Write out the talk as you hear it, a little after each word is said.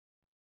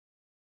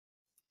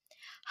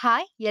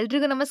Hi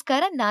ಎಲ್ರಿಗೂ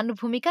ನಮಸ್ಕಾರ. ನಾನು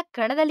ಭೂಮಿಕಾ.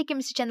 ಕನ್ನಡದಲ್ಲಿ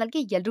ಕೆಮಿಸ್ಟ್ರಿ ಚಾನಲ್‌ಗೆ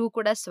ಎಲ್ರಿಗೂ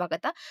ಕೂಡ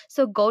ಸ್ವಾಗತ.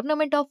 So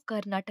government of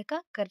Karnataka,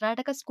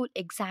 Karnataka school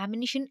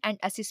examination and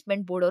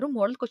assessment board ಅವರು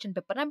ಮಾಡೆಲ್ ಕ್ವೆಶ್ಚನ್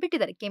ಪೇಪರ್‌ನ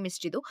ಬಿಟ್ಟಿದ್ದಾರೆ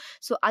ಕೆಮಿಸ್ಟ್ರಿದು.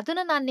 ಸೊ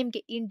ಅದನ್ನ ನಾನು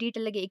ನಿಮಗೆ ಇನ್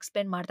ಡೀಟೇಲ್ ಆಗಿ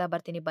ಎಕ್ಸ್‌ಪ್ಲೇನ್ ಮಾಡ್ತಾ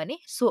ಬರ್ತೀನಿ ಬನ್ನಿ.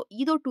 ಸೊ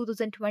ಇದು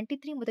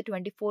 2023 ಮತ್ತು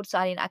 24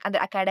 ಸಾಲಿನ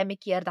ಅಂದ್ರೆ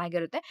ಅಕಾಡೆಮಿಕ್ ಇಯರ್‌ದ್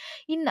ಆಗಿರುತ್ತೆ.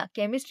 ಇನ್ನ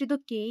ಕೆಮಿಸ್ಟ್ರಿದು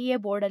ಕೆಇಎ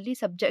ಬೋರ್ಡ್ ಅಲ್ಲಿ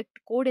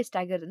ಸಬ್ಜೆಕ್ಟ್ ಕೋಡ್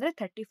ಎಷ್ಟಾಗಿರುತ್ತೆ ಅಂದ್ರೆ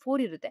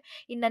 34 ಇರುತ್ತೆ.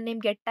 ಇನ್ನ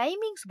ನಿಮಗೆ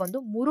ಟೈಮಿಂಗ್ಸ್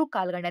ಬಂದು 3.25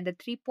 ಗಂಟೆ ಅಂದ್ರೆ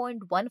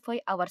 3.15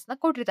 ಅವರ್ಸ್‌ನ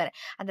ಕೊಟ್ಟಿರ್ತಾರೆ.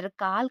 ಅಂದ್ರೆ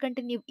 1/4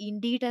 ಗಂಟೆ ನೀವು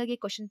ಇನ್ ಡೀಟೇಲ್ ಆಗಿ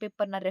ಕ್ವೆಶ್ಚನ್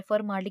ಪೇಪರ್‌ನ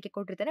ರೆಫರ್ ಮಾಡ್ಲಿಕ್ಕೆ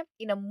ಕೊಟ್ಟಿರ್ತಾರೆ.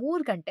 ಇನ್ನು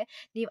 3 ಗಂಟೆ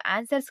ನೀವು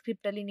ಆನ್ಸರ್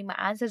ಸ್ಕ್ರಿಪ್ಟ್ ಅಲ್ಲಿ ನಿಮ್ಮ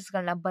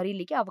ಆನ್ಸರ್ಸ್‌ಗಳನ್ನ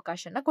ಬರೀಲಿಕ್ಕೆ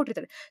ಅವಕಾಶನ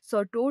ಕೊಟ್ಟಿರ್ತಾರೆ. ಸೊ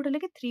ಟೋಟಲ್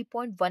ಆಗಿ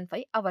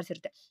 3.15 ಅವರ್ಸ್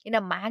ಇರುತ್ತೆ.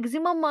 ಇನ್ನು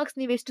ಮ್ಯಾಕ್ಸಿಮಮ್ ಮಾರ್ಕ್ಸ್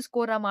ನೀವು ಎಷ್ಟು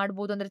ಸ್ಕೋರ್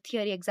ಮಾಡ್ಬೋದು ಅಂದ್ರೆ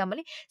ಥಿಯರಿ ಎಕ್ಸಾಮ್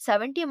ಅಲ್ಲಿ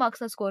 70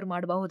 ಮಾರ್ಕ್ಸ್‌ನ ಸ್ಕೋರ್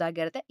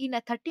ಮಾಡಬಹುದಾಗಿರುತ್ತೆ. ಇನ್ನು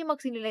 30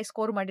 ಮಾರ್ಕ್ಸ್ ಇಲ್ಲಿ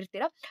ಸ್ಕೋರ್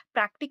ಮಾಡಿರ್ತೀರಾ,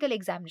 ಪ್ರಾಕ್ಟಿಕಲ್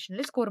ಎಕ್ಸಾಮಿನೇಷನ್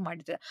ಅಲ್ಲಿ ಸ್ಕೋರ್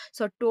ಮಾಡಿರ್ತೀರಾ.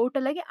 ಸೊ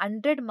ಟೋಟಲ್ ಆಗಿ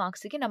 100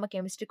 ಮಾರ್ಕ್ಸ್‌ಗೆ ನಮ್ಮ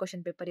ಕೆಮಿಸ್ಟ್ರಿ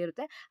ಕ್ವೆಶ್ಚನ್ ಪೇಪರ್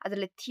ಇರುತ್ತೆ.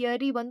 ಅದರಲ್ಲಿ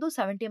ಥಿಯರಿ ಬಂದು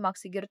 70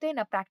 ಮಾರ್ಕ್ಸ್‌ಗೆ ಇರುತ್ತೆ.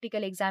 ಇನ್ನು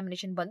ಪ್ರಾಕ್ಟಿಕಲ್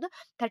ಎಕ್ಸಾಮಿನೇಷನ್ ಬಂದು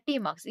 30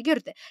 ಮಾರ್ಕ್ಸ್‌ಗೆ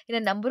ಇರುತ್ತೆ.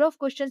 ಇನ್ನು ನಂಬರ್ ಆಫ್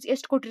ಕ್ವೆಶ್ಚನ್ಸ್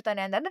ಎಷ್ಟು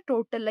ಕೊಟ್ಟಿರ್ತಾನೆ ಅಂದ್ರೆ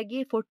ಟೋಟಲ್ ಆಗಿ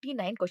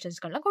 49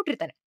 ಕ್ವೆಶ್ಚನ್ಸ್‌ಗಳನ್ನ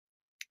ಕೊಟ್ಟಿರ್ತಾನೆ.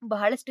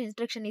 ಬಹಳಷ್ಟು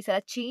ಇನ್ಸ್ಟ್ರಕ್ಷನ್ ಈ ಸಲ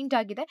ಚೇಂಜ್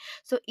ಆಗಿದೆ.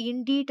 ಸೊ ಇನ್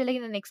ಡೀಟೇಲ್ ಆಗಿ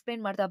ನಾನು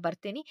ಎಕ್ಸ್‌ಪ್ಲೇನ್ ಮಾಡ್ತಾ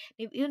ಬರ್ತೀನಿ.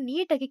 ನೀವು ಇದು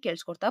ನೀಟಾಗಿ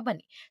ಕೇಳಿಸ್ಕೊಳ್ತಾ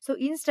ಬನ್ನಿ. ಸೊ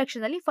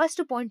ಇನ್ಸ್ಟ್ರಕ್ಷನ್ ಅಲ್ಲಿ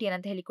ಫಸ್ಟ್ ಪಾಯಿಂಟ್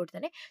ಏನಂತ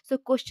ಹೇಳಿಕೊಡ್ತಾನೆ. So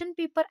question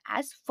paper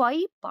as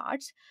 5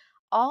 parts,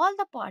 all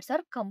the parts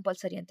R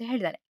compulsory ಅಂತ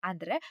ಹೇಳಿದಾನೆ.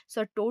 ಅಂದ್ರೆ ಸೊ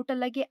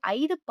ಟೋಟಲ್ ಆಗಿ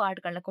 5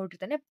 ಪಾರ್ಟ್‌ಗಳನ್ನ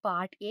ಕೊಟ್ಟಿರ್ತಾನೆ.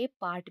 Part A,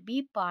 part B,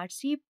 part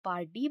C,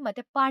 part D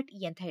ಮತ್ತೆ ಪಾರ್ಟ್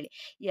ಇ ಅಂತ ಹೇಳಿ.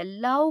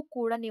 ಎಲ್ಲವೂ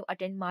ಕೂಡ ನೀವು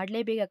ಅಟೆಂಡ್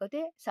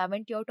ಮಾಡಲೇಬೇಕಾಗುತ್ತೆ.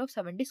 70 ಔಟ್ ಆಫ್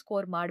 70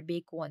 ಸ್ಕೋರ್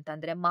ಮಾಡಬೇಕು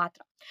ಅಂತಂದ್ರೆ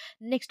ಮಾತ್ರ.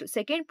 ನೆಕ್ಸ್ಟ್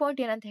ಸೆಕೆಂಡ್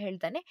ಪಾಯಿಂಟ್ ಏನಂತ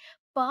ಹೇಳ್ತಾನೆ.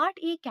 Part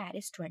A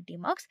carries 20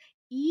 marks,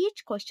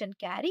 each question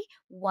carry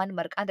 1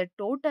 mark. ಅಂದ್ರೆ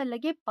ಟೋಟಲ್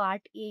ಆಗಿ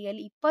ಪಾರ್ಟ್ ಎ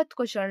ಯಲ್ಲಿ 20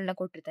 ಕ್ವೆಶ್ಚನ್‌ಗಳನ್ನ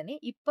ಕೊಟ್ಟಿರ್ತಾನೆ.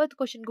 20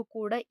 ಕ್ವೆಶ್ಚನ್‌ಗೂ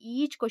ಕೂಡ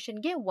ಈಚ್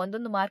ಕ್ವೆಶ್ಚನ್‌ಗೆ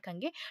ಒಂದೊಂದು ಮಾರ್ಕ್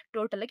ಹಂಗೆ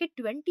ಟೋಟಲ್ ಆಗಿ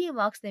 20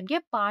 ಮಾರ್ಕ್ಸ್ ನಿಮಗೆ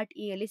ಪಾರ್ಟ್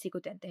ಎ ಯಲ್ಲಿ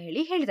ಸಿಗುತ್ತೆ ಅಂತ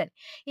ಹೇಳಿದಾನೆ.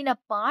 ಇನ್ನು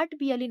ಪಾರ್ಟ್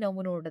ಬಿ ಅಲ್ಲಿ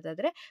ನಾವು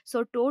ನೋಡೋದಾದ್ರೆ ಸೊ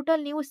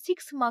ಟೋಟಲ್ ನೀವು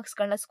 6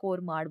 ಮಾರ್ಕ್ಸ್‌ಗಳನ್ನ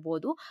ಸ್ಕೋರ್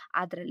ಮಾಡ್ಬೋದು.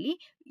 ಅದರಲ್ಲಿ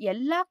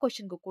ಎಲ್ಲಾ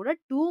ಕ್ವೆಶ್ಚನ್‌ಗೂ ಕೂಡ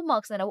 2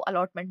 ಮಾರ್ಕ್ಸ್‌ನ ನಾವು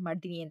ಅಲಾಟ್ಮೆಂಟ್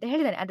ಮಾಡ್ತೀನಿ ಅಂತ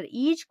ಹೇಳಿದಾನೆ. ಅಂದ್ರೆ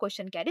ಈಚ್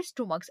ಕ್ವೆಶ್ಚನ್ ಕ್ಯಾರೀಸ್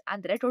 2 ಮಾರ್ಕ್ಸ್.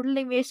 ಅಂದ್ರೆ ಟೋಟಲ್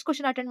ನೀವು ಎಷ್ಟು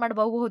ಕ್ವೆಶ್ಚನ್ ಅಟೆಂಡ್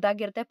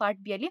ಮಾಡಬಹುದಾಗಿರುತ್ತೆ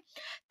ಪಾರ್ಟ್ ಬಿ ಅಲ್ಲಿ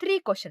 3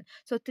 ಕ್ವೆಶ್ಚನ್.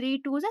 ಸೊ 3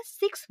 2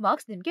 6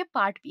 ಮಾರ್ಕ್ಸ್ ನಿಮಗೆ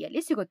ಪಾರ್ಟ್ ಬಿ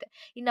ಅಲ್ಲಿ ಸಿಗುತ್ತೆ.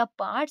 ಇನ್ನು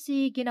ಪಾರ್ಟ್ ಸಿ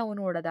ಗೆ ನಾವು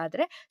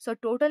ನೋಡೋದಾದ್ರೆ ಸೊ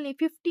ಟೋಟಲ್ ನೀವು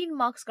 15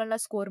 ಮಾರ್ಕ್ಸ್‌ಗಳನ್ನ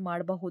ಸ್ಕೋರ್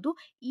ಮಾಡಬಹುದು.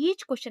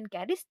 Each question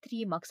carries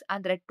 3 marks.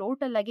 ಅಂದ್ರೆ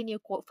ಟೋಟಲ್ ಆಗಿ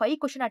ನೀವು 5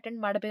 ಕ್ವೆಶ್ಚನ್ ಅಟೆಂಡ್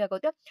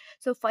ಮಾಡಬೇಕಾಗುತ್ತೆ.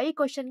 ಸೊ 5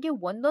 ಕ್ವೆಶ್ಚನ್‌ಗೆ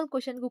ಒಂದೊಂದು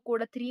ಕ್ವೆಶ್ಚನ್‌ಗೂ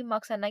ಕೂಡ 3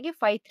 ಮಾರ್ಕ್ಸ್ ಅನ್ನಂಗೆ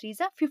 5 3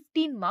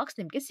 15 ಮಾರ್ಕ್ಸ್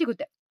ನಿಮಗೆ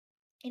ಸಿಗುತ್ತೆ.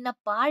 ಇನ್ನು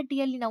ಪಾರ್ಟ್ ಡಿ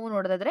ಅಲ್ಲಿ ನಾವು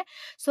ನೋಡೋದಾದ್ರೆ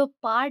ಸೊ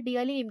ಪಾರ್ಟ್ ಡಿ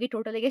ಅಲ್ಲಿ ನಿಮಗೆ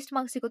ಟೋಟಲ್ ಎಷ್ಟು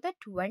ಮಾರ್ಕ್ಸ್ ಸಿಗುತ್ತೆ?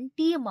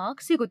 20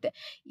 ಮಾರ್ಕ್ಸ್ ಸಿಗುತ್ತೆ.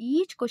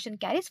 Each question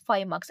carries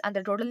 5 marks.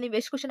 ಅಂದ್ರೆ ಟೋಟಲ್ ನೀವು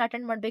ಎಷ್ಟು ಕ್ವೆಶ್ಚನ್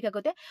ಅಟೆಂಡ್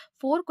ಮಾಡಬೇಕಾಗುತ್ತೆ?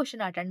 4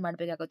 ಕ್ವೆಶ್ಚನ್ ಅಟೆಂಡ್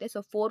ಮಾಡಬೇಕಾಗುತ್ತೆ. ಸೊ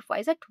 4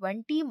 5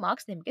 20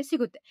 ಮಾರ್ಕ್ಸ್ ನಿಮಗೆ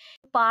ಸಿಗುತ್ತೆ.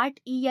 ಪಾರ್ಟ್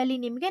ಇ ಅಲ್ಲಿ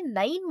ನಿಮಗೆ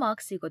 9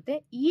 ಮಾರ್ಕ್ಸ್ ಸಿಗುತ್ತೆ.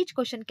 Each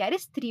question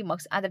carries 3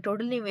 marks. ಅಂದ್ರೆ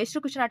ಟೋಟಲ್ ನೀವು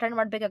ಎಷ್ಟು ಕ್ವೆಶ್ಚನ್ ಅಟೆಂಡ್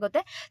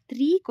ಮಾಡಬೇಕಾಗುತ್ತೆ?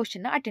 3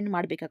 ಕ್ವೆಶ್ಚನ್ ಅಟೆಂಡ್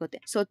ಮಾಡಬೇಕಾಗುತ್ತೆ.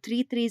 ಸೊ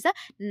 3 3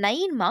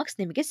 9 ಮಾರ್ಕ್ಸ್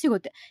ನಿಮಗೆ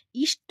ಸಿಗುತ್ತೆ.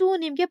 ಇಷ್ಟು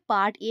ನಿಮಗೆ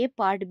part A,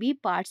 part B,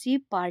 part C,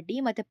 part D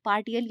ಮತ್ತೆ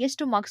ಪಾರ್ಟ್ ಇ ಅಲ್ಲಿ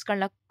ಎಷ್ಟು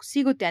ಮಾರ್ಕ್ಸ್‌ಗಳನ್ನ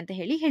ಸಿಗುತ್ತೆ ಅಂತ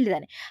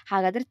ಹೇಳಿದಾನೆ.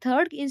 ಹಾಗಾದ್ರೆ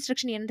ಥರ್ಡ್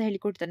ಇನ್ಸ್ಟ್ರಕ್ಷನ್ ಏನಂತ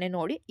ಹೇಳಿಕೊಡ್ತಾನೆ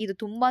ನೋಡಿ. ಇದು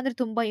ತುಂಬಾ ಅಂದ್ರೆ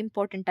ತುಂಬಾ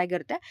ಇಂಪಾರ್ಟೆಂಟ್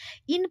ಆಗಿರುತ್ತೆ.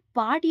 In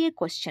part A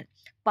question,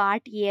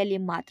 part A ಅಲ್ಲಿ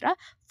ಮಾತ್ರ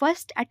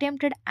first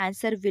attempted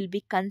answer will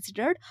be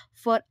considered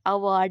for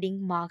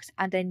awarding marks.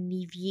 ಅಂದ್ರೆ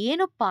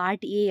ನೀವೇನು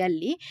ಪಾರ್ಟ್ ಎ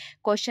ಅಲ್ಲಿ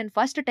ಕ್ವೆಶ್ಚನ್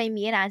ಫಸ್ಟ್ ಟೈಮ್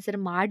ಏನು ಆನ್ಸರ್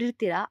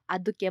ಮಾಡಿರ್ತೀರಾ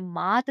ಅದಕ್ಕೆ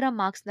ಮಾತ್ರ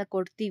ಮಾರ್ಕ್ಸ್ನ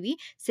ಕೊಡ್ತೀವಿ.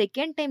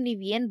 ಸೆಕೆಂಡ್ ಟೈಮ್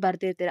ನೀವು ಏನು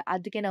ಬರ್ದಿರ್ತೀರಾ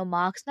ಅದಕ್ಕೆ ನಾವು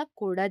ಮಾರ್ಕ್ಸ್ನ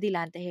ಕೊಡೋದಿಲ್ಲ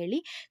ಅಂತ ಹೇಳಿ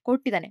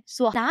ಕೊಟ್ಟಿದ್ದಾನೆ.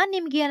 ಸೊ ನಾನು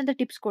ನಿಮ್ಗೆ ಏನಂತ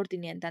ಟಿಪ್ಸ್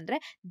ಕೊಡ್ತೀನಿ ಅಂತಂದ್ರೆ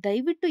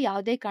ದಯವಿಟ್ಟು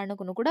ಯಾವುದೇ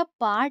ಕಾರಣಕ್ಕೂ ಕೂಡ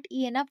ಪಾರ್ಟ್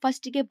ಎ ನ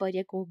ಫಸ್ಟಿಗೆ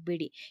ಬರೆಯಕ್ಕೆ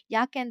ಹೋಗ್ಬೇಡಿ.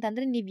 ಯಾಕೆ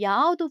ಅಂತಂದ್ರೆ ನೀವು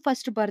ಯಾವುದು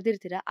ಫಸ್ಟ್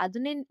ಬರ್ದಿರ್ತೀರಾ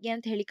ಅದನ್ನೇ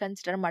ಏನಂತ ಹೇಳಿ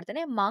ಕನ್ಸಿಡರ್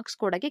ಮಾಡ್ತಾನೆ, ಮಾರ್ಕ್ಸ್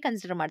ಕೊಡೋಕ್ಕೆ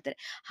ಕನ್ಸಿಡರ್ ಮಾಡ್ತಾರೆ.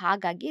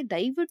 ಹಾಗಾಗಿ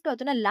ದಯವಿಟ್ಟು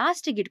ಅದನ್ನ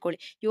ಲಾಸ್ಟಿಗೆ ಇಟ್ಕೊಳ್ಳಿ.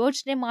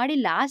 ಯೋಚನೆ ಮಾಡಿ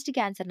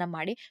ಲಾಸ್ಟಿಗೆ ಆನ್ಸರ್ನ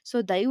ಮಾಡಿ. ಸೊ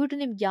ದಯವಿಟ್ಟು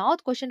ನಿಮ್ಗೆ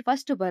ಯಾವ್ದು ಕ್ವಶನ್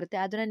ಫಸ್ಟ್ ಬರುತ್ತೆ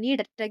ಅದನ್ನ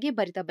ನೀಟಾಗಿ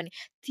ಬರಿತಾ ಬನ್ನಿ.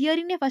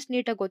 ಥಿಯರಿನೇ ಫಸ್ಟ್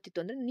ನೀಟಾಗಿ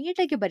ಗೊತ್ತಿತ್ತು ಅಂದ್ರೆ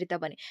ನೀಟಾಗಿ ಬರಿತಾ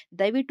ಬನ್ನಿ.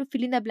 ದಯವಿಟ್ಟು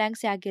ಫಿಲ್ ಇನ್ ದ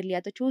ಬ್ಲಾಂಕ್ಸ್ ಆಗಿರಲಿ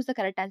ಅಥವಾ ಚೂಸ್ ದ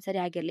ಕರೆಕ್ಟ್ ಆನ್ಸರ್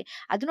ಆಗಿರಲಿ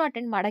ಅದನ್ನು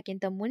ಅಟೆಂಡ್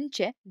ಮಾಡೋಕ್ಕಿಂತ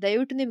ಮುಂಚೆ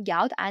ದಯವಿಟ್ಟು ನಿಮ್ಗೆ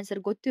ಯಾವ್ದು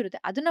ಆನ್ಸರ್ ಗೊತ್ತಿರುತ್ತೆ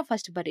ಅದನ್ನ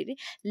ಫಸ್ಟ್ ಬರೀರಿ.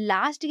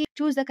 ಲಾಸ್ಟಿಗೆ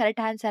ಚೂಸ್ ದ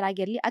ಕರೆಕ್ಟ್ ಆನ್ಸರ್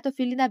ಆಗಿರಲಿ ಅಥವಾ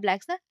ಫಿಲ್ ಇನ್ ದ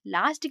ಬ್ಲಾಂಕ್ಸ್ನ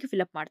ಲಾಸ್ಟಿಗೆ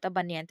ಫಿಲ್ಅಪ್ ಮಾಡ್ತಾ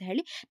ಬನ್ನಿ ಅಂತ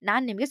ಹೇಳಿ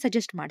ನಾನು ನಿಮಗೆ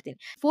ಸಜೆಸ್ಟ್ ಮಾಡ್ತೀನಿ.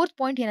 ಫೋರ್ತ್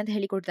ಪಾಯಿಂಟ್ ಏನಂತ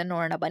ಹೇಳಿಕೊಡ್ತಾನೆ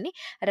ನೋಡೋಣ ಬನ್ನಿ.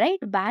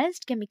 Right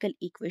balanced chemical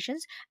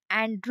equations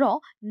and draw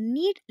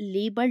neat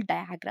label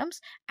diagrams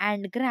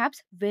and graphs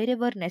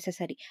wherever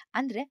necessary.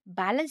 ಅಂದ್ರೆ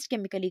ಬ್ಯಾಲೆನ್ಸ್ಡ್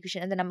ಕೆಮಿಕಲ್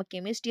ಈಕ್ವೇಷನ್ ಅಂದ್ರೆ ನಮ್ಮ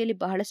ಕೆಮಿಸ್ಟ್ರಿಯಲ್ಲಿ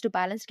ಬಹಳಷ್ಟು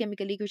ಬ್ಯಾಲೆನ್ಸ್ಡ್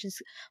ಕೆಮಿಕಲ್ ಈಕ್ವೇಷನ್ಸ್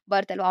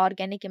ಬರ್ತಲ್ವ,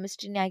 ಆರ್ಗ್ಯಾನಿಕ್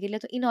ಕೆಮಿಸ್ಟ್ರಿನೇ ಆಗಿರಲಿ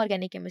ಅಥವಾ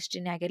ಇನ್ಆರ್ಗ್ಯಾನಿಕ್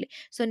ಕೆಮಿಸ್ಟ್ರಿನೇ ಆಗಿರಲಿ.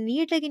 ಸೊ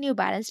ನೀಟಾಗಿ ನೀವು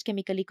ಬ್ಯಾಲೆನ್ಸ್ಡ್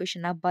ಕೆಮಿಕಲ್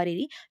ಈಕ್ವೇಷನ್ನ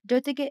ಬರೀರಿ.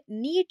 ಜೊತೆಗೆ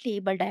ನೀಟ್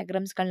ಲೇಬಲ್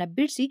ಡಯಾಗ್ರಾಮ್ಸ್ಗಳನ್ನ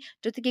ಬಿಡಿಸಿ,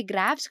 ಜೊತೆಗೆ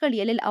ಗ್ರಾಫ್ಸ್ಗಳು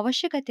ಎಲ್ಲೆಲ್ಲಿ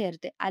ಅವಶ್ಯಕತೆ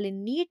ಇರುತ್ತೆ ಅಲ್ಲಿ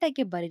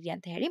ನೀಟಾಗಿ ಬರೀರಿ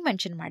ಅಂತ ಹೇಳಿ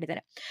ಮೆನ್ಷನ್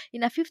ಮಾಡಿದ್ದಾರೆ.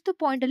 ಇನ್ನು ಫಿಫ್ತ್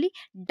ಪಾಯಿಂಟ್ ಅಲ್ಲಿ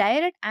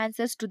direct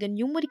answers to the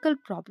numerical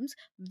problems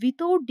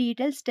without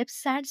detail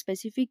steps and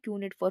specific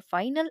unit for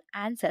final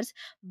answers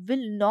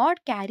will not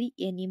carry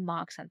any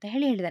marks ಅಂತ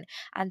ಹೇಳಿದಾನೆ.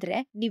 ಅಂದ್ರೆ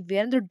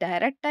ನೀವೇನಾದ್ರೂ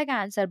ಡೈರೆಕ್ಟ್ ಆಗಿ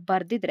ಆನ್ಸರ್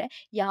ಬರ್ದಿದ್ರೆ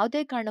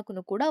ಯಾವುದೇ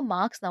ಕಾರಣಕ್ಕೂ ಕೂಡ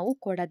ಮಾರ್ಕ್ಸ್ ನಾವು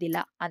ಕೊಡೋದಿಲ್ಲ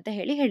ಅಂತ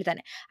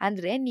ಹೇಳಿದಾನೆ.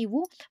 ಅಂದ್ರೆ ನೀವು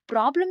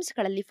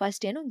ಪ್ರಾಬ್ಲಮ್ಸ್ಗಳಲ್ಲಿ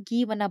ಫಸ್ಟ್ ಏನು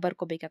ಗೀವನ್ನ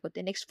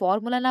ಬರ್ಕೋಬೇಕಾಗುತ್ತೆ, ನೆಕ್ಸ್ಟ್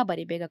ಫಾರ್ಮುಲಾನ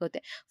ಬರಿಬೇಕಾಗುತ್ತೆ,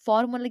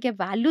 ಫಾರ್ಮುಲಾಗೆ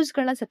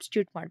ವ್ಯಾಲ್ಯೂಸ್ಗಳನ್ನ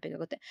ಸಬ್ಸ್ಟಿಟ್ಯೂಟ್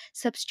ಮಾಡಬೇಕಾಗುತ್ತೆ,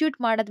 ಸಬ್ಸ್ಟಿಟ್ಯೂಟ್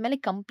ಮಾಡಾದ್ಮೇಲೆ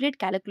ಕಂಪ್ಲೀಟ್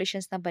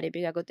ಕ್ಯಾಲ್ಕುಲೇಷನ್ಸ್ನ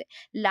ಬರಿಬೇಕಾಗುತ್ತೆ,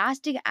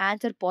 ಲಾಸ್ಟಿಗೆ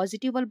ಆನ್ಸರ್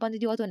ಪಾಸಿಟಿವ್ ಅಲ್ಲಿ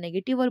ಬಂದಿದೆಯೋ ಅಥವಾ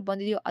ನೆಗೆಟಿವ್ ಅಲ್ಲಿ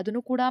ಬಂದಿದೆಯೋ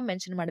ಅದನ್ನು ಕೂಡ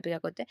ಮೆನ್ಷನ್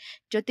ಮಾಡಬೇಕಾಗುತ್ತೆ.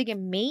 ಜೊತೆಗೆ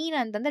ಮೇನ್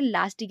ಅಂತಂದ್ರೆ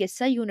ಲಾಸ್ಟಿಗೆ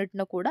SI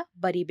ಯೂನಿಟ್ನ ಕೂಡ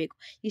ಬರಿಬೇಕು. ಬರಿಬೇಕು.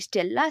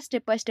 ಇಷ್ಟೆಲ್ಲ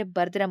ಸ್ಟೆಪ್ ಬೈ ಸ್ಟೆಪ್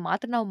ಬರೆದ್ರೆ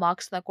ಮಾತ್ರ ನಾವು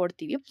ಮಾರ್ಕ್ಸ್ನ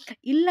ಕೊಡ್ತೀವಿ.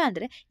 ಇಲ್ಲ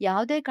ಅಂದರೆ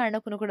ಯಾವುದೇ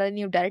ಕಾರಣಕ್ಕೂ ಕೂಡ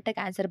ನೀವು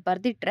ಡೈರೆಕ್ಟಾಗಿ ಆನ್ಸರ್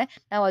ಬರೆದಿಟ್ಟರೆ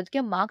ನಾವು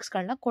ಅದಕ್ಕೆ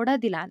ಮಾರ್ಕ್ಸ್ಗಳನ್ನ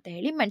ಕೊಡೋದಿಲ್ಲ ಅಂತ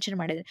ಹೇಳಿ ಮೆನ್ಷನ್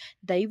ಮಾಡಿದ್ದಾರೆ.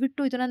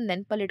 ದಯವಿಟ್ಟು ಇದನ್ನು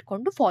ನೆನಪಲ್ಲಿ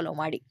ಇಟ್ಕೊಂಡು ಫಾಲೋ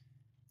ಮಾಡಿ.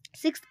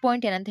 6th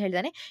ಪಾಯಿಂಟ್ ಏನಂತ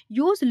ಹೇಳಿದಾನೆ,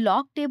 use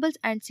log tables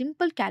and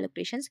simple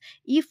calculations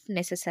if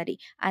necessary.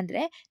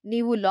 ಅಂದರೆ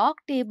ನೀವು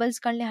ಲಾಗ್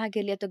ಟೇಬಲ್ಸ್ಗಳನ್ನೇ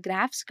ಆಗಿರಲಿ ಅಥವಾ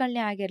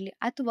ಗ್ರಾಫ್ಸ್ಗಳನ್ನೇ ಆಗಿರಲಿ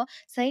ಅಥವಾ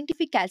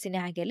ಸೈಂಟಿಫಿಕ್ ಕ್ಯಾಲ್ಸಿನೇ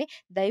ಆಗಿರಲಿ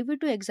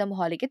ದಯವಿಟ್ಟು ಎಕ್ಸಾಮ್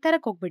ಹಾಲಿಗೆ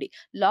ತರಕ್ಕೆ ಹೋಗ್ಬಿಡಿ.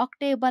 ಲಾಗ್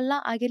ಟೇಬಲ್ನ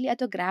ಆಗಿರಲಿ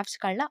ಅಥವಾ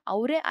ಗ್ರಾಫ್ಸ್ಗಳನ್ನ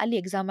ಅವರೇ ಅಲ್ಲಿ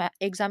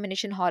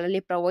ಎಕ್ಸಾಮಿನೇಷನ್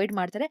ಹಾಲಲ್ಲಿ ಪ್ರೊವೈಡ್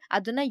ಮಾಡ್ತಾರೆ,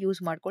 ಅದನ್ನು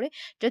ಯೂಸ್ ಮಾಡ್ಕೊಳ್ಳಿ.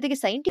 ಜೊತೆಗೆ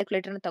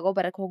ಕ್ಯಾಲ್ಕುಲೇಟರ್ನ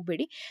ತಗೋಬರಕ್ಕೆ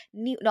ಹೋಗಬೇಡಿ.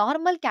 ನೀವು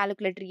ನಾರ್ಮಲ್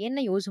ಕ್ಯಾಲ್ಕುಲೇಟರ್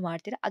ಏನನ್ನ ಯೂಸ್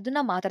ಮಾಡ್ತೀರಾ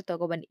ಅದನ್ನು ಮಾತ್ರ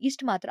ತಗೊಬನ್ನಿ.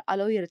 ಇಷ್ಟು ಮಾತ್ರ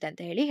ಅಲೋ ಇರುತ್ತೆ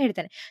ಅಂತ ಹೇಳಿ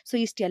ಹೇಳ್ತಾನೆ. ಸೊ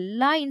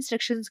ಇಷ್ಟೆಲ್ಲ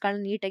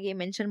ಇನ್ಸ್ಟ್ರಕ್ಷನ್ಸ್ಗಳನ್ನ ನೀಟಾಗಿ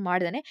ಮೆನ್ಷನ್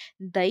ಮಾಡ್ದಾನೆ.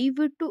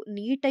 ದಯವಿಟ್ಟು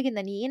ನೀಟಾಗಿ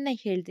ನಾನು ಏನು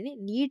ಹೇಳ್ತೀನಿ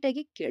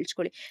ನೀಟಾಗಿ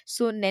ಕೇಳಿಸ್ಕೊಳ್ಳಿ.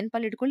 ಸೊ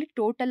ನೆನಪಲ್ಲಿ ಇಟ್ಕೊಳ್ಳಿ,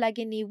 ಟೋಟಲ್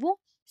ಆಗಿ ನೀವು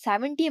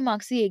 70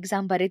 ಮಾರ್ಕ್ಸಿಗೆ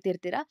ಎಕ್ಸಾಮ್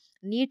ಬರೀತಿರ್ತೀರಾ.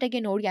 ನೀಟಾಗಿ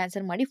ನೋಡಿ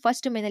ಆನ್ಸರ್ ಮಾಡಿ.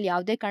 ಫಸ್ಟ್ ಮೇನಲ್ಲಿ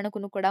ಯಾವುದೇ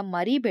ಕಾರಣಕ್ಕೂ ಕೂಡ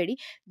ಮರಿಬೇಡಿ.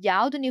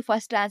 ಯಾವುದು ನೀವು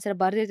ಫಸ್ಟ್ ಆನ್ಸರ್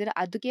ಬರೆದಿರ್ತೀರ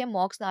ಅದಕ್ಕೆ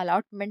ಮಾರ್ಕ್ಸ್ನ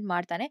ಅಲಾಟ್ಮೆಂಟ್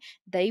ಮಾಡ್ತಾನೆ.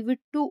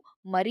 ದಯವಿಟ್ಟು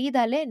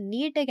ಮರೀದಲ್ಲೇ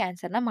ನೀಟಾಗಿ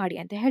ಆನ್ಸರ್ನ ಮಾಡಿ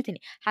ಅಂತ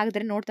ಹೇಳ್ತೀನಿ.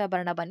 ಹಾಗಾದರೆ ನೋಡ್ತಾ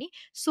ಬರೋಣ ಬನ್ನಿ.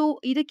 ಸೊ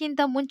ಇದಕ್ಕಿಂತ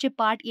ಮುಂಚೆ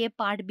part A,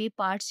 part B,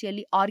 part C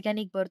ಅಲ್ಲಿ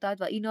ಆರ್ಗ್ಯಾನಿಕ್ ಬರ್ತಾ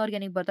ಅಥವಾ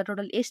ಇನ್ಆರ್ಗ್ಯಾನಿಕ್ ಬರ್ತಾ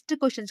ಟೋಟಲ್ ಎಷ್ಟು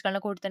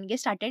ಕ್ವಶನ್ಸ್ಗಳನ್ನ ಕೊಡ್ತಾನೆ,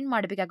 ಎಷ್ಟು ಅಟೆಂಡ್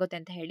ಮಾಡಬೇಕಾಗುತ್ತೆ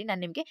ಅಂತ ಹೇಳಿ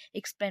ನಾನು ನಿಮಗೆ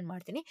ಎಕ್ಸ್ಪ್ಲೈನ್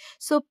ಮಾಡ್ತೀನಿ.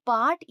 ಸೊ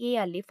ಪಾರ್ಟ್ ಎ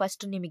ಅಲ್ಲಿ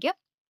ಫಸ್ಟ್ ನಿಮಗೆ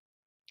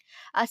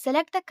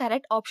select the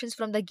correct options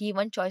from the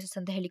given choices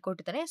ಅಂತ ಹೇಳಿ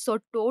ಕೊಟ್ಟಿದ್ದಾನೆ. ಸೊ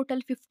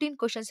ಟೋಟಲ್ 15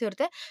 ಕ್ವಶನ್ಸ್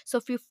ಇರುತ್ತೆ. ಸೊ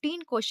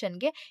 15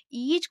 ಕ್ವಶನ್ಗೆ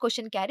each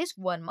question carries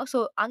 1 marks.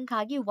 So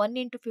ಹಂಗಾಗಿ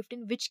 1 into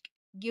 15 which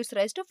gives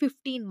raise to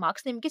 15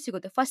 marks ನಿಮಗೆ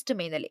ಸಿಗುತ್ತೆ ಫಸ್ಟ್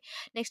ಮೇನಲ್ಲಿ.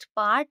 ನೆಕ್ಸ್ಟ್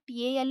ಪಾರ್ಟ್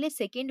ಎ ಅಲ್ಲಿ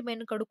ಸೆಕೆಂಡ್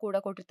ಮೇನ್ ಕಡು ಕೂಡ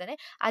ಕೊಟ್ಟಿರ್ತಾನೆ.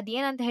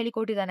 ಅದೇನಂತ ಹೇಳಿ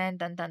ಕೊಟ್ಟಿದ್ದಾನೆ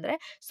ಅಂತಂದ್ರೆ,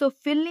 so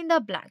fill in the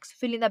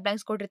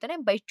blanks ಕೊಟ್ಟಿರ್ತಾನೆ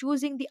by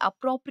choosing the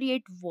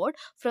appropriate word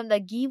from the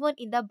given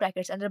in the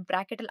brackets. ಅಂದ್ರೆ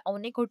ಬ್ರಾಕೆಟ್ ಅಲ್ಲಿ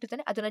ಅವನೇ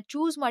ಕೊಟ್ಟಿರ್ತಾನೆ, ಅದನ್ನ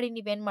ಚೂಸ್ ಮಾಡಿ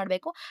ನೀವೇನ್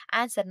ಮಾಡಬೇಕು,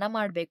 ಆನ್ಸರ್ನ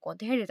ಮಾಡಬೇಕು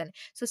ಅಂತ ಹೇಳಿರ್ತಾನೆ.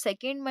 ಸೊ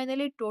ಸೆಕೆಂಡ್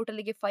ಮೈನಲ್ಲಿ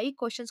ಟೋಟಲ್ಗೆ 5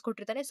 ಕ್ವಶನ್ಸ್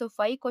ಕೊಟ್ಟಿರ್ತಾನೆ. ಸೊ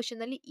 5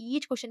 ಕ್ವಶನ್ ಅಲ್ಲಿ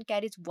each question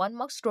carries 1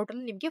 marks.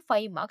 Total ನಿಮಗೆ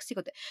 5 ಮಾರ್ಕ್ಸ್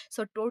ಸಿಗುತ್ತೆ.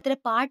 ಸೊ ಟೋಟಲ್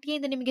ಪಾರ್ಟ್ ಎ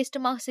ಇಂದ ನಿಮಗೆ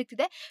ಎಷ್ಟು ಮಾರ್ಕ್ಸ್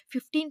ಸಿಗ್ತಿದೆ,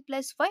 15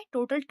 + 5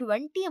 ಟೋಟಲ್ 20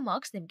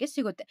 ಮಾರ್ಕ್ಸ್ ನಿಮಗೆ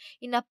ಸಿಗುತ್ತೆ.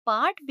 ಇನ್ನು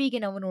ಪಾರ್ಟ್ ಬಿ ಗೆ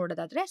ನಾವು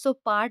ನೋಡೋದಾದ್ರೆ, ಸೊ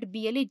ಪಾರ್ಟ್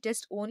ಬಿ ಅಲ್ಲಿ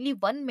ಜಸ್ಟ್ ಓನ್ಲಿ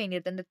 1 ಮೇನ್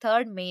ಇರುತ್ತೆ, ಅಂದ್ರೆ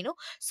ಥರ್ಡ್ ಮೇನು.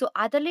 ಸೊ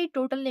ಅದರಲ್ಲಿ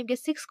ಟೋಟಲ್ ನಿಮಗೆ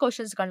 6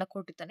 ಕ್ವಶನ್ಸ್ಗಳನ್ನ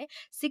ಕೊಟ್ಟಿರ್ತಾನೆ.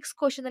 6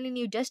 ಕ್ವಶನ್ ಅಲ್ಲಿ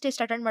ನೀವು ಜಸ್ಟ್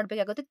ಎಷ್ಟು ಅಟೆಂಡ್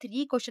ಮಾಡಬೇಕಾಗುತ್ತೆ,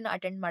 3 ಕ್ವಶನ್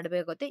ಅಟೆಂಡ್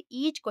ಮಾಡಬೇಕಾಗುತ್ತೆ.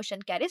 Each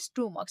question carries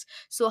 2 marks.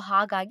 So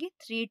ಹಾಗಾಗಿ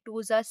 3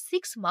 2s are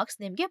 6 ಮಾರ್ಕ್ಸ್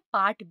ನಿಮಗೆ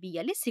ಪಾರ್ಟ್ ಬಿ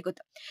ಅಲ್ಲಿ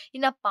ಸಿಗುತ್ತೆ.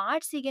 ಇನ್ನು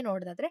ಪಾರ್ಟ್ ಸಿ ಗೆ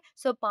ನೋಡೋದಾದ್ರೆ,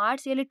 ಸೊ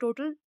ಪಾರ್ಟ್ ಸಿ ಅಲ್ಲಿ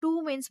ಟೋಟಲ್ 2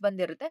 ಮೇನ್ಸ್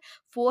ಬಂದಿರುತ್ತೆ,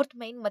 4th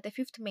ಮೇನ್ ಮತ್ತೆ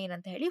 5th ಮೇನ್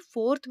ಅಂತ ಹೇಳಿ.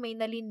 4th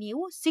ಮೇನ್ ಅಲ್ಲಿ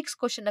ನೀವು 6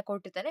 ಕ್ವಶನ್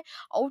ಕೊಟ್ಟಿರ್ತಾನೆ.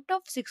 ಔಟ್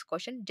ಆಫ್ 6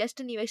 ಕ್ವಶನ್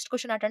ಜಸ್ಟ್ ನೀವು ಎಷ್ಟು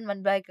ಕ್ವಶನ್ ಅಟೆಂಡ್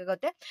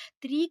ಮಾಡಬೇಕಾಗುತ್ತೆ,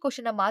 3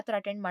 ಕ್ವಶನ್ ಮಾತ್ರ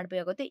ಅಟೆಂಡ್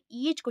ಮಾಡಬೇಕಾಗುತ್ತೆ.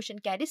 Each question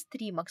carries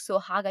 3 marks. So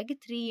ಹಾಗಾಗಿ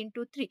 3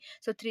 into 3,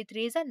 so 3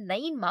 3s are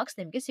 9 marks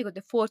ನಿಮಗೆ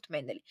ಸಿಗುತ್ತೆ 4th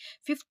ಮೇನ್ ಅಲ್ಲಿ.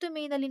 5th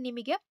ಮೇನ್ ಅಲ್ಲಿ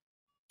ನಿಮಗೆ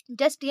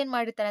ಜಸ್ಟ್ ಏನ್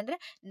ಮಾಡಿರ್ತಾನೆ ಅಂದ್ರೆ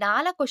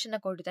 4 ಕ್ವಶನ್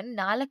ಕೊಟ್ಟಿರ್ತಾನೆ.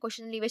 4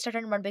 ಕ್ವಶನ್ ನೀವು ಎಷ್ಟು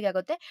ಅಟೆಂಡ್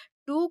ಮಾಡಬೇಕಾಗುತ್ತೆ,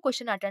 2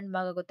 ಕ್ವಶನ್ ಅಟೆಂಡ್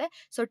ಮಾಡಬೇಕಾಗುತ್ತೆ.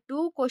 ಸೊ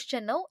 2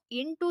 ಕ್ವಶನ್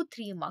ಇಂಟು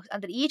 3 ಮಾರ್ಕ್ಸ್,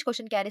 ಅಂದ್ರೆ each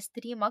question carries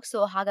 3 marks.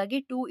 So ಹಾಗಾಗಿ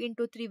 2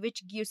 into 3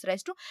 which gives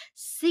raise to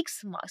 6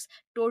 marks.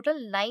 Total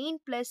 9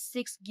 +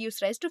 6 gives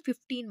raise to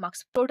 15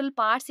 marks. Total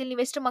parts ಇಲ್ಲಿ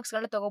ನೀವು ಎಷ್ಟು ಮಾರ್ಕ್ಸ್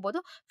ಗಳನ್ನ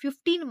ತಗೋಬಹುದು,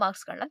 15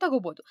 ಮಾರ್ಕ್ಸ್ ಗಳನ್ನ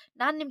ತಗೋಬಹುದು.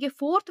 ನಾನು ನಿಮಗೆ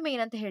 4th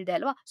ಮೇನ್ ಅಂತ ಹೇಳಿದೆ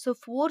ಅಲ್ವಾ. So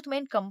 4th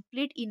main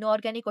complete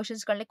inorganic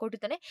questions ಗಳನ್ನ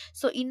ಕೊಟ್ಟಿದ್ದಾನೆ.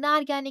 ಸೊ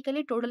ಇನ್ಆರ್ಗ್ಯಾನಿಕ್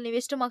ಅಲ್ಲಿ ಟೋಟಲ್ ನೀವು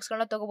ಎಷ್ಟು ಮಾರ್ಕ್ಸ್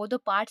ಗಳನ್ನ ತಗೋಬಹುದು,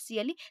 ಪಾರ್ಟ್ ಸಿ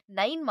ಅಲ್ಲಿ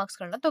 9 ಮಾರ್ಕ್ಸ್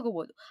ಗಳನ್ನ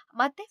ತಗೋಬಹುದು.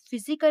 ಮತ್ತೆ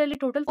ಫಿಸಿಕಲ್ ಅಲ್ಲಿ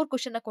ಟೋಟಲ್ 4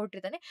 ಕ್ವಶನ್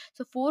ಕೊಟ್ಟಿರ್ತಾನೆ.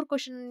 ಸೊ 4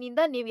 ಕ್ವಶನ್ ನಿಂದ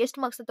ನೀವು ಎಷ್ಟು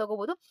ಮಾರ್ಕ್ಸ್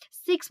ತಗೋಬಹುದು,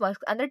 6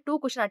 ಮಾರ್ಕ್ಸ್. ಅಂದ್ರೆ 2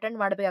 ಕ್ವಶನ್ ಅಟೆಂಡ್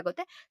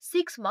ಮಾಡಬೇಕಾಗುತ್ತೆ,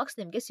 6 ಮಾರ್ಕ್ಸ್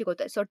ನಿಮಗೆ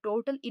ಸಿಗುತ್ತೆ. ಸೊ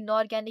ಟೋಟಲ್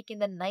ಇನ್ಆರ್ಗ್ಯಾನಿಕ್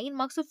ಇಂದ 9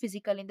 ಮಾರ್ಕ್ಸ್,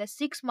 ಫಿಸಿಕಲ್ ಇಂದ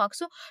 6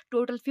 ಮಾರ್ಕ್ಸ್,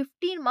 ಟೋಟಲ್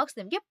 15 ಮಾರ್ಕ್ಸ್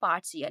ನಿಮಗೆ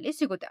ಪಾರ್ಟ್ ಸಿ ಅಲ್ಲಿ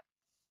ಸಿಗುತ್ತೆ.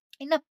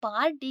 ಇನ್ನು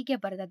ಪಾರ್ಟ್ ಡಿ ಗೆ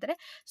ಬರೋದಾದ್ರೆ,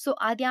 ಸೊ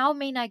ಅದ್ಯಾವ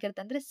ಮೇನ್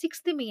ಆಗಿರುತ್ತೆ ಅಂದ್ರೆ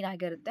 6th ಮೇನ್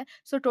ಆಗಿರುತ್ತೆ.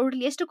 ಸೊ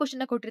ಟೋಟಲ್ ಎಷ್ಟು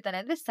ಕ್ವಶನ್ ಕೊಟ್ಟಿರ್ತಾನೆ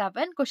ಅಂದ್ರೆ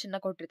 7 ಕ್ವಶನ್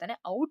ಕೊಟ್ಟಿರ್ತಾನೆ.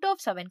 ಔಟ್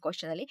ಆಫ್ 7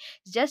 ಕ್ವಶನ್ ಅಲ್ಲಿ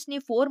ಜಸ್ಟ್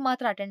ನೀವು 4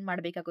 ಮಾತ್ರ ಅಟೆಂಡ್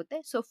ಮಾಡಬೇಕಾಗುತ್ತೆ.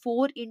 So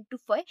 4 into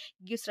 5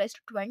 gives raise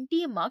to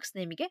 20 marks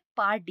ನಿಮಗೆ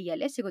ಪಾರ್ಟ್ ಡಿ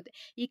ಅಲ್ಲೇ ಸಿಗುತ್ತೆ.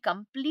 ಈ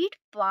ಕಂಪ್ಲೀಟ್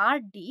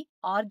ಪಾರ್ಟ್ ಡಿ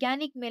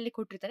ಆರ್ಗ್ಯಾನಿಕ್ ಮೇಲೆ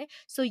ಕೊಟ್ಟಿರ್ತಾನೆ.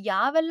 ಸೊ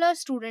ಯಾವೆಲ್ಲ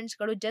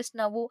ಸ್ಟೂಡೆಂಟ್ಸ್ಗಳು ಜಸ್ಟ್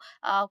ನಾವು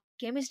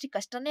ಕೆಮಿಸ್ಟ್ರಿ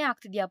ಕಷ್ಟನೇ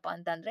ಆಗ್ತಿದ್ಯಪ್ಪ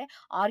ಅಂತಂದ್ರೆ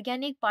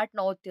ಆರ್ಗ್ಯಾನಿಕ್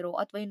ಪಾರ್ಟ್ನ ಓದ್ತಿರೋ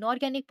ಅಥವಾ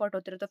ಇನ್ಆರ್ಗ್ಯಾನಿಕ್ ಪಾರ್ಟ್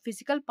ಓದ್ತಿರೋ ಅಥವಾ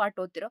ಫಿಸಿಕಲ್ ಪಾರ್ಟ್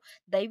ಓದ್ತಿರೋ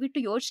ದಯವಿಟ್ಟು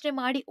ಯೋಚನೆ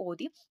ಮಾಡಿ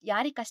ಓದಿ.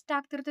 ಯಾರಿಗೆ ಕಷ್ಟ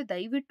ಆಗ್ತಿರುತ್ತೆ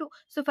ದಯವಿಟ್ಟು,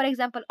 ಸೊ ಫಾರ್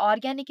ಎಕ್ಸಾಂಪಲ್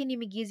ಆರ್ಗ್ಯಾನಿಕ್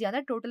ನಿಮಗೆ ಈಸಿ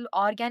ಅಂದ್ರೆ ಟೋಟಲ್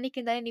ಆರ್ಗ್ಯಾನಿಕ್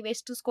ಇಂದಾನೆ ನೀವು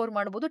ಎಷ್ಟು ಸ್ಕೋರ್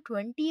ಮಾಡಬಹುದು,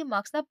 20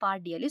 ಮಾರ್ಕ್ಸ್ ನ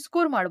ಪಾರ್ಟ್ ಡಿ ಅಲ್ಲಿ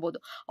ಸ್ಕೋರ್ ಮಾಡಬಹುದು.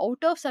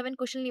 ಔಟ್ ಆಫ್ 7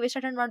 ಕ್ವಶನ್ ನೀವು ಎಷ್ಟು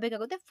ಅಟೆಂಡ್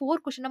ಮಾಡಬೇಕಾಗುತ್ತೆ, 4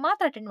 ಕ್ವಶನ್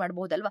ಮಾತ್ರ ಅಟೆಂಡ್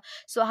ಮಾಡಬಹುದಲ್ವಾ.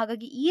 ಸೊ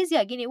ಹಾಗಾಗಿ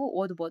ಈಸಿಯಾಗಿ ನೀವು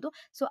ಓದಬಹುದು.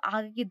 ಸೊ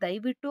ಹಾಗಾಗಿ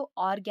ದಯವಿಟ್ಟು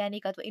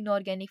ಆರ್ಗ್ಯಾನಿಕ್ ಅಥವಾ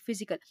ಇನ್ಆರ್ಗ್ಯಾನಿಕ್,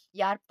 ಫಿಸಿಕಲ್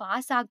ಯಾರು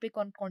ಪಾಸ್ ಆಗಬೇಕು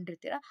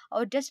ಅನ್ಕೊಂಡಿರ್ತೀರಾ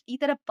ಅವ್ರು ಜಸ್ಟ್ ಈ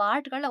ತರ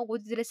ಪಾರ್ಟ್ಗಳನ್ನ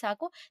ಓದಿದ್ರೆ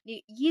ಸಾಕು, ನೀವು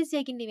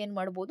ಈಸಿಯಾಗಿ ನೀವೇನ್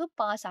ಮಾಡ್ಬೋದು,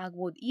 ಪಾಸ್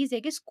ಆಗ್ಬೋದು.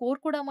 ಈಸಿಯಾಗಿ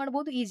ಸ್ಕೋರ್ ಕೂಡ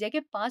ಮಾಡ್ಬೋದು,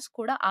 ಈಸಿಯಾಗಿ ಪಾಸ್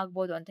ಕೂಡ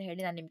ಆಗ್ಬೋದು ಅಂತ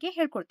ಹೇಳಿ ನಾನು ನಿಮಗೆ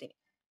ಹೇಳ್ಕೊಡ್ತೀನಿ.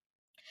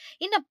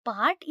 ಇನ್ನು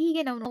ಪಾರ್ಟ್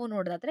ಇಗೆ ನಾವು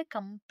ನೋಡೋದಾದ್ರೆ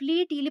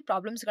ಕಂಪ್ಲೀಟ್ ಇಲ್ಲಿ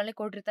ಪ್ರಾಬ್ಲಮ್ಸ್ ಗಳನ್ನ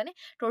ಕೊಟ್ಟಿರ್ತಾನೆ.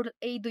 ಟೋಟಲ್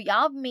ಇದು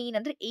ಯಾವ ಮೇನ್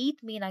ಅಂದ್ರೆ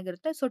 8th ಮೇನ್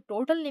ಆಗಿರುತ್ತೆ. ಸೊ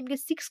ಟೋಟಲ್ ನಿಮಗೆ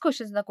 6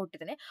 ಕ್ವಶನ್ಸ್ ನ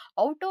ಕೊಟ್ಟಿದ್ದಾನೆ.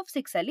 ಔಟ್ ಆಫ್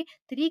 6 ಅಲ್ಲಿ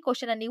 3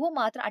 ಕ್ವಶನ್ ನೀವು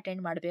ಮಾತ್ರ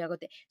ಅಟೆಂಡ್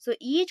ಮಾಡಬೇಕಾಗುತ್ತೆ. So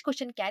each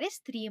question carries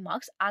 3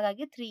 marks.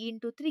 ಹಾಗಾಗಿ 3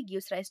 into 3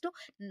 gives raise to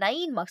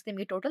 9 marks.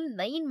 ನಿಮಗೆ ಟೋಟಲ್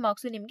 9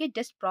 ಮಾರ್ಕ್ಸ್ ನಿಮಗೆ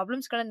ಜಸ್ಟ್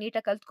ಪ್ರಾಬ್ಲಮ್ಸ್ ಗಳನ್ನ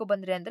ನೀಟಾಗಿ ಕಲ್ತ್ಕೊ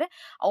ಬಂದ್ರೆ ಅಂದ್ರೆ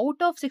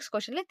ಔಟ್ ಆಫ್ 6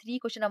 ಕ್ವಶನ್ ಅಲ್ಲಿ 3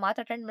 ಕ್ವಶನ್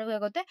ಮಾತ್ರ ಅಟೆಂಡ್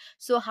ಮಾಡಬೇಕಾಗುತ್ತೆ.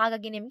 ಸೊ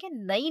ಹಾಗಾಗಿ ನಿಮಗೆ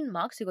 9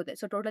 ಮಾರ್ಕ್ಸ್ ಸಿಗುತ್ತೆ.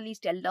 ಸೊ ಟೋಟಲ್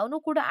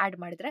ಇಷ್ಟೆಲ್ಲವನ್ನೂ ಕೂಡ ಆಡ್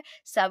ಮಾಡಿದ್ರೆ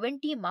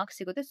 70 ಮಾರ್ಕ್ಸ್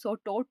ಸಿಗುತ್ತೆ. ಸೊ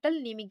ಟೋಟಲ್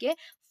ನಿಮಗೆ ನಿಮಗೆ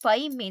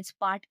 5 mains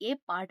part A,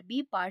 part B,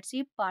 part C,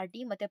 part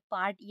D ಮತ್ತೆ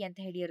ಪಾರ್ಟ್ ಇ ಅಂತ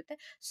ಹೇಳಿ ಇರುತ್ತೆ.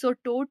 ಸೊ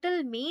ಟೋಟಲ್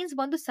ಮೇನ್ಸ್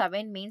ಬಂದು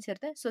 7 ಮೇನ್ಸ್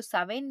ಇರುತ್ತೆ. ಸೊ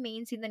 7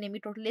 ಮೇನ್ಸ್ ಇಂದ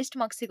ನಿಮಗೆ ಟೋಟಲ್ ಎಷ್ಟು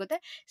ಮಾರ್ಕ್ಸ್ ಸಿಗುತ್ತೆ?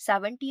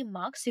 70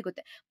 ಮಾರ್ಕ್ಸ್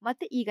ಸಿಗುತ್ತೆ.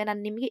 ಮತ್ತೆ ಈಗ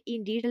ನಾನು ನಿಮಗೆ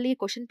ಇನ್ ಡೀಟೇಲ್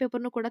ಕ್ವಶನ್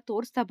ಪೇಪರ್ನು ಕೂಡ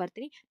ತೋರಿಸ್ತಾ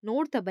ಬರ್ತೀನಿ,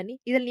 ನೋಡ್ತಾ ಬನ್ನಿ.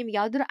 ಇದ್ರಲ್ಲಿ ನಿಮ್ಗೆ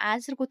ಯಾವ್ದಾದ್ರು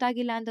ಆನ್ಸರ್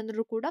ಗೊತ್ತಾಗಿಲ್ಲ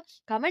ಅಂತಂದ್ರೂ ಕೂಡ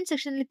ಕಮೆಂಟ್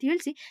ಸೆಕ್ಷನ್ ಅಲ್ಲಿ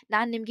ತಿಳಿಸಿ,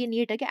 ನಾನು ನಿಮಗೆ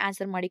ನೀಟಾಗಿ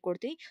ಆನ್ಸರ್ ಮಾಡಿ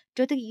ಕೊಡ್ತೀನಿ.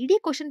 ಜೊತೆಗೆ ಇಡೀ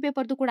ಕ್ವಶನ್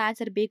ಪೇಪರ್ದು ಕೂಡ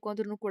ಆನ್ಸರ್ ಬೇಕು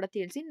ಅಂದ್ರೂ ಕೂಡ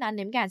ತಿಳಿಸಿ, ನಾನು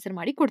ನಿಮಗೆ ಆನ್ಸರ್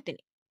ಮಾಡಿ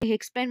ಕೊಡ್ತೀನಿ.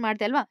 ಎಕ್ಸ್ಪ್ಲೈನ್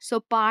ಮಾಡ್ದೆ ಅಲ್ವಾ? ಸೊ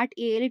ಪಾರ್ಟ್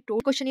ಎ ಅಲ್ಲಿ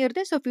ಟೋಟಲ್ ಕ್ವಶನ್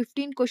ಇರುತ್ತೆ. ಸೊ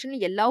 15 ಕ್ವಶನ್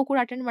ಎಲ್ಲವೂ ಕೂಡ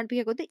ಅಟೆಂಡ್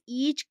ಮಾಡಬೇಕಾಗುತ್ತೆ.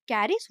 Each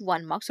carries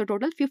 1 marks. So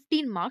total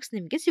 15 marks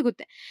ನಿಮಗೆ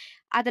ಸಿಗುತ್ತೆ.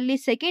 ಅದರಲ್ಲಿ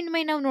ಸೆಕೆಂಡ್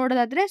ಮೈ ನಾವು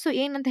ನೋಡೋದಾದ್ರೆ ಸೊ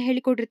ಏನಂತ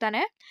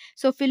ಹೇಳಿಕೊಟ್ಟಿರ್ತಾನೆ,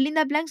 so fill in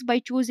the blanks by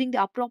choosing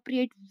the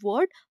appropriate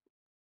word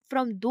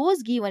from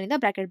those given in the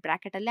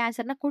bracket ಅಲ್ಲಿ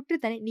ಆನ್ಸರ್ನ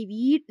ಕೊಟ್ಟಿರ್ತಾನೆ. ನೀವು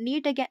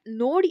ನೀಟಾಗಿ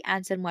ನೋಡಿ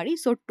ಆನ್ಸರ್ ಮಾಡಿ.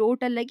 ಸೊ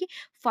ಟೋಟಲ್ ಆಗಿ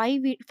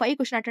 5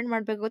 ಕ್ವಶನ್ ಅಟೆಂಡ್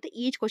ಮಾಡಬೇಕಾಗುತ್ತೆ.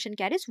 Each question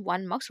carries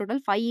 1 marks,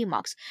 total 5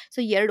 marks. So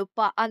ಎರಡು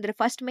ಅಂದ್ರೆ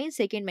first main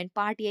second main,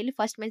 part ಎಲ್ಲಿ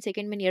ಫಸ್ಟ್ ಮೈನ್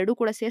ಸೆಕೆಂಡ್ ಮೈನ್ ಎರಡೂ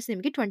ಕೂಡ ಸೇರಿಸಿ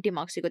ನಿಮಗೆ 20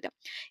 ಮಾರ್ಕ್ಸ್ ಸಿಗುತ್ತೆ.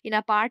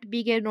 ಇನ್ನು ಪಾರ್ಟ್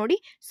ಬಿಗೆ ನೋಡಿ,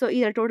 ಸೊ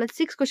ಇದರ ಟೋಟಲ್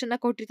 6 ಕ್ವಶನ್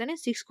ಕೊಟ್ಟಿರ್ತಾನೆ.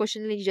 6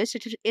 ಕ್ವಶನ್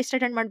ಜಸ್ಟ್ ಎಷ್ಟು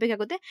ಅಟೆಂಡ್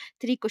ಮಾಡಬೇಕಾಗುತ್ತೆ?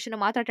 3 ಕ್ವಶನ್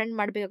ಮಾತ್ರ ಅಟೆಂಡ್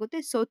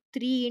ಮಾಡಬೇಕಾಗುತ್ತೆ. So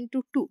 3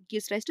 into 2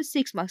 gives rise to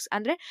 6 marks.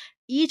 ಅಂದ್ರೆ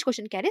ಈಚ್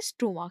ಕ್ವಶನ್ ಕ್ಯಾರೀಸ್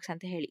 2 ಮಾರ್ಕ್ಸ್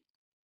ಅಂತ ಹೇಳಿ.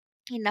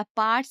 ಇನ್ನು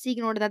ಪಾರ್ಟ್ ಸಿ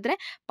ನೋಡೋದಾದ್ರೆ,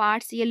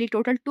 ಪಾರ್ಟ್ ಸಿ ಅಲ್ಲಿ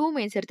ಟೋಟಲ್ 2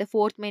 ಮೈನ್ಸ್ ಇರುತ್ತೆ,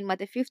 4th ಮೈನ್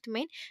ಮತ್ತೆ 5th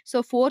main. So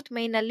 4th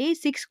main ಅಲ್ಲಿ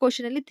 6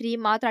 ಕ್ವಶನ್ ಅಲ್ಲಿ 3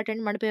 ಮಾತ್ರ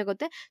ಅಟೆಂಡ್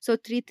ಮಾಡಬೇಕಾಗುತ್ತೆ. ಸೊ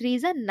 3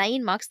 3s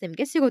 9 ಮಾರ್ಕ್ಸ್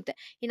ನಿಮಗೆ ಸಿಗುತ್ತೆ.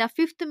 ಇನ್ನು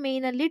 5th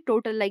ಮೈನ್ ಅಲ್ಲಿ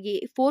ಟೋಟಲ್ ಆಗಿ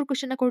 4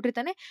 ಕ್ವಶನ್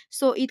ಕೊಟ್ಟಿರ್ತಾನೆ.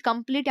 ಸೊ ಇದು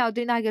ಕಂಪ್ಲೀಟ್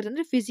ಯಾವ್ದ್ರಿಂದ ಆಗಿರುತ್ತೆ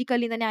ಅಂದ್ರೆ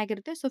ಫಿಸಿಕಲ್ ಇಂದಾನೆ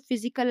ಆಗಿರುತ್ತೆ. ಸೊ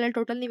ಫಿಸಿಕಲ್ ಅಲ್ಲಿ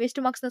ಟೋಟಲ್ ನೀವು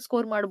ಎಷ್ಟು ಮಾರ್ಕ್ಸ್ ನ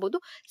ಸ್ಕೋರ್ ಮಾಡಬಹುದು?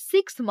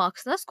 6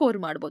 ಮಾರ್ಕ್ಸ್ ನ ಸ್ಕೋರ್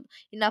ಮಾಡಬಹುದು.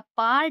 ಇನ್ನು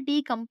part D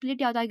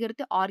complete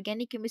ಯಾವ್ದಾಗಿರುತ್ತೆ?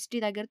 Organic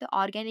chemistry ಆಗಿರುತ್ತೆ.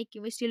 ಆರ್ಗ್ಯಾನಿಕ್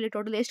ಕೆಮಿಸ್ಟ್ರಿ ಅಲ್ಲಿ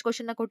ಟೋಟಲ್ ಎಷ್ಟು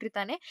ಕ್ವಶನ್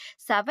ಕೊಟ್ಟಿರ್ತಾನೆ?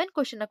 7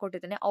 ಕ್ವಶನ್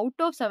ಕೊಟ್ಟಿರ್ತಾನೆ.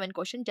 ಔಟ್ ಆಫ್ 7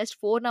 ಕ್ವಶನ್ ಜಸ್ಟ್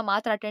 4 ನ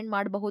ಮಾತ್ರ ಅಟೆಂಡ್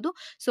ಮಾಡಬಹುದು.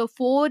 So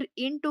 4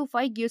 into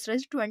 5 gives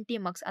rise to 20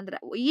 marks. ಅಂದ್ರೆ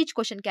ಈಚ್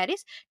ಕ್ವಶನ್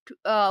ಕ್ಯಾರೀಸ್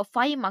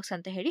 5 ಮಾರ್ಕ್ಸ್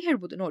ಅಂತ ಹೇಳಿ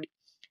ಹೇಳ್ಬೋದು. ನೋಡಿ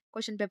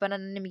ಕ್ವಶನ್ ಪೇಪರ್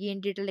ನಾನು ನಿಮಗೆ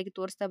ಇನ್ ಡೀಟೇಲ್ ಆಗಿ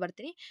ತೋರಿಸ್ತಾ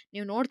ಬರ್ತೀನಿ,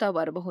 ನೀವು ನೋಡ್ತಾ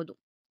ಬರಬಹುದು.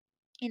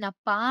 ಇನ್ನು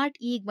ಪಾರ್ಟ್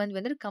ಈಗ ಬಂದ್ವಿ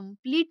ಅಂದ್ರೆ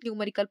ಕಂಪ್ಲೀಟ್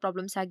ನ್ಯೂಮರಿಕಲ್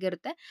ಪ್ರಾಬ್ಲಮ್ಸ್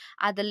ಆಗಿರುತ್ತೆ.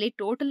 ಅದರಲ್ಲಿ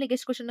ಟೋಟಲ್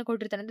ಎಷ್ಟು ಕ್ವಶನ್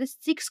ಕೊಟ್ಟಿರ್ತಾನೆ ಅಂದ್ರೆ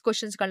 6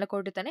 ಕ್ವಶನ್ಸ್ಗಳನ್ನ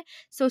ಕೊಟ್ಟಿರ್ತಾನೆ.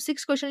 ಸೊ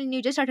 6 ಕ್ವಶನ್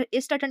ನೀವು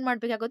ಎಷ್ಟು ಅಟೆಂಡ್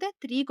ಮಾಡಬೇಕಾಗುತ್ತೆ?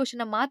 3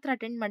 ಕ್ವಶನ್ ಮಾತ್ರ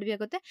ಅಟೆಂಡ್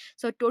ಮಾಡಬೇಕಾಗುತ್ತೆ.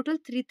 ಸೊ ಟೋಟಲ್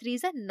 3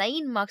 3s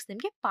 9 ಮಾರ್ಕ್ಸ್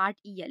ನಿಮಗೆ ಪಾರ್ಟ್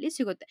ಇ ಅಲ್ಲಿ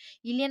ಸಿಗುತ್ತೆ.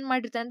 ಇಲ್ಲಿ ಏನ್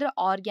ಮಾಡಿರ್ತಾನೆ ಅಂದ್ರೆ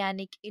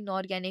ಆರ್ಗ್ಯಾನಿಕ್,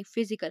 ಇನ್ಆರ್ಗ್ಯಾನಿಕ್,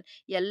 ಫಿಸಿಕಲ್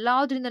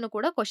ಎಲ್ಲಾದ್ರಿಂದನೂ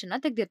ಕೂಡ ಕ್ವಶನ್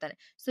ತೆಗೆದಿರ್ತಾನೆ.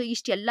 ಸೊ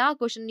ಇಷ್ಟೆಲ್ಲಾ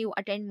ಕ್ವಶನ್ ನೀವು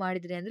ಅಟೆಂಡ್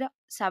ಮಾಡಿದ್ರಿ ಅಂದ್ರೆ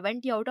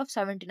 70 out of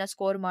 70 ನ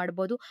ಸ್ಕೋರ್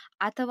ಮಾಡಬಹುದು.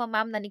 ಅಥವಾ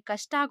ಮ್ಯಾಮ್ ನನಗೆ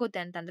ಕಷ್ಟ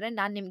ಆಗುತ್ತೆ ಅಂತಂದ್ರೆ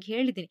ನಾನು ನಿಮ್ಗೆ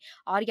ಹೇಳಿದ್ದೀನಿ,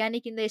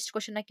 ಆರ್ಗ್ಯಾನಿಕ್ ಇಂದ ಎಷ್ಟು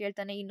ಕ್ವಶನ್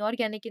ಕೇಳ್ತಾನೆ,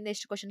 ಇನ್ಆರ್ಗ್ಯಾನಿಕ್ ಇಂದ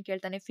ಎಷ್ಟು ಕ್ವಶನ್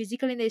ಕೇಳ್ತಾನೆ,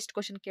 ಫಿಸಿಕಲ್ ಇಂದ ಎಷ್ಟು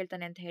ಕ್ವಶನ್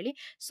ಕೇಳ್ತಾನೆ ಅಂತ ಹೇಳಿ.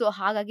 ಸೊ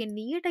ಹಾಗಾಗಿ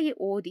ನೀಟಾಗಿ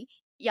ಓದಿ.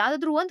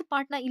 ಯಾವ್ದಾದ್ರು ಒಂದು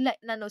ಪಾರ್ಟ್ನ ಇಲ್ಲ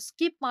ನಾನು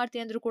ಸ್ಕಿಪ್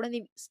ಮಾಡ್ತೀನಿ ಅಂದ್ರೂ ಕೂಡ,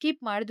 ನೀವು ಸ್ಕಿಪ್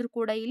ಮಾಡಿದ್ರು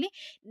ಕೂಡ ಇಲ್ಲಿ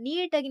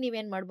ನೀಟಾಗಿ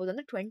ನೀವೇನ್ ಮಾಡ್ಬೋದು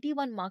ಅಂದ್ರೆ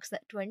 21 ಮಾರ್ಕ್ಸ್ನ,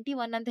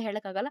 21 ಅಂತ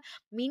ಹೇಳಕ್ಕಾಗಲ್ಲ,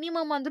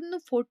 ಮಿನಿಮಮ್ ಅಂದ್ರೂ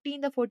 40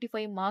 ಇಂದ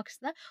 45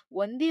 ಮಾರ್ಕ್ಸ್ನ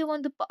ಒಂದೇ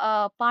ಒಂದು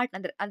ಪಾರ್ಟ್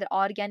ಅಂದ್ರೆ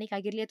ಆರ್ಗ್ಯಾನಿಕ್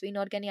ಆಗಿರ್ಲಿ ಅಥವಾ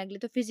ಇನ್ಆರ್ಗ್ಯಾನಿಕ್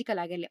ಆಗಿರ್ಲಿ ಅಥವಾ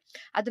ಫಿಸಿಕಲ್ ಆಗಿರ್ಲಿ,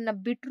 ಅದನ್ನ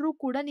ಬಿಟ್ಟರು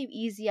ಕೂಡ ನೀವು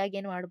ಈಸಿಯಾಗಿ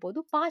ಏನ್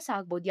ಮಾಡ್ಬೋದು? ಪಾಸ್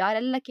ಆಗ್ಬೋದು.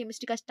 ಯಾರೆಲ್ಲ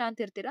ಕೆಮಿಸ್ಟ್ರಿ ಕಷ್ಟ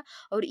ಅಂತ ಇರ್ತೀರಾ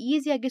ಅವ್ರು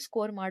ಈಸಿಯಾಗಿ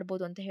ಸ್ಕೋರ್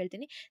ಮಾಡ್ಬೋದು ಅಂತ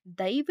ಹೇಳ್ತೀನಿ.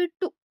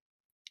 ದಯವಿಟ್ಟು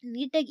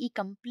ನೀಟಾಗಿ ಈ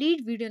ಕಂಪ್ಲೀಟ್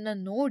ವಿಡಿಯೋನ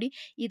ನೋಡಿ.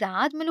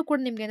 ಇದಾದ್ಮೇಲೂ ಕೂಡ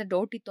ನಿಮ್ಗೆ ಏನಾದ್ರು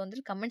ಡೌಟ್ ಇತ್ತು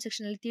ಅಂದ್ರೆ ಕಮೆಂಟ್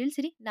ಸೆಕ್ಷನ್ ಅಲ್ಲಿ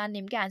ತಿಳಿಸಿರಿ, ನಾನು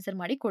ನಿಮ್ಗೆ ಆನ್ಸರ್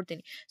ಮಾಡಿ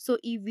ಕೊಡ್ತೀನಿ. ಸೊ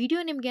ಈ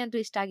ವಿಡಿಯೋ ನಿಮ್ಗೆ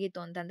ಏನಾದ್ರು ಇಷ್ಟ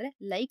ಆಗಿತ್ತು ಅಂತಂದ್ರೆ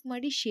ಲೈಕ್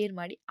ಮಾಡಿ, ಶೇರ್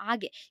ಮಾಡಿ.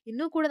 ಹಾಗೆ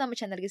ಇನ್ನೂ ಕೂಡ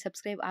ನಮ್ಮ ಚಾನಲ್ಗೆ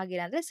ಸಬ್ಸ್ಕ್ರೈಬ್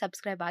ಆಗಿಲ್ಲ ಅಂದ್ರೆ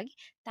ಸಬ್ಸ್ಕ್ರೈಬ್ ಆಗಿ.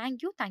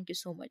 Thank you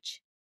so much.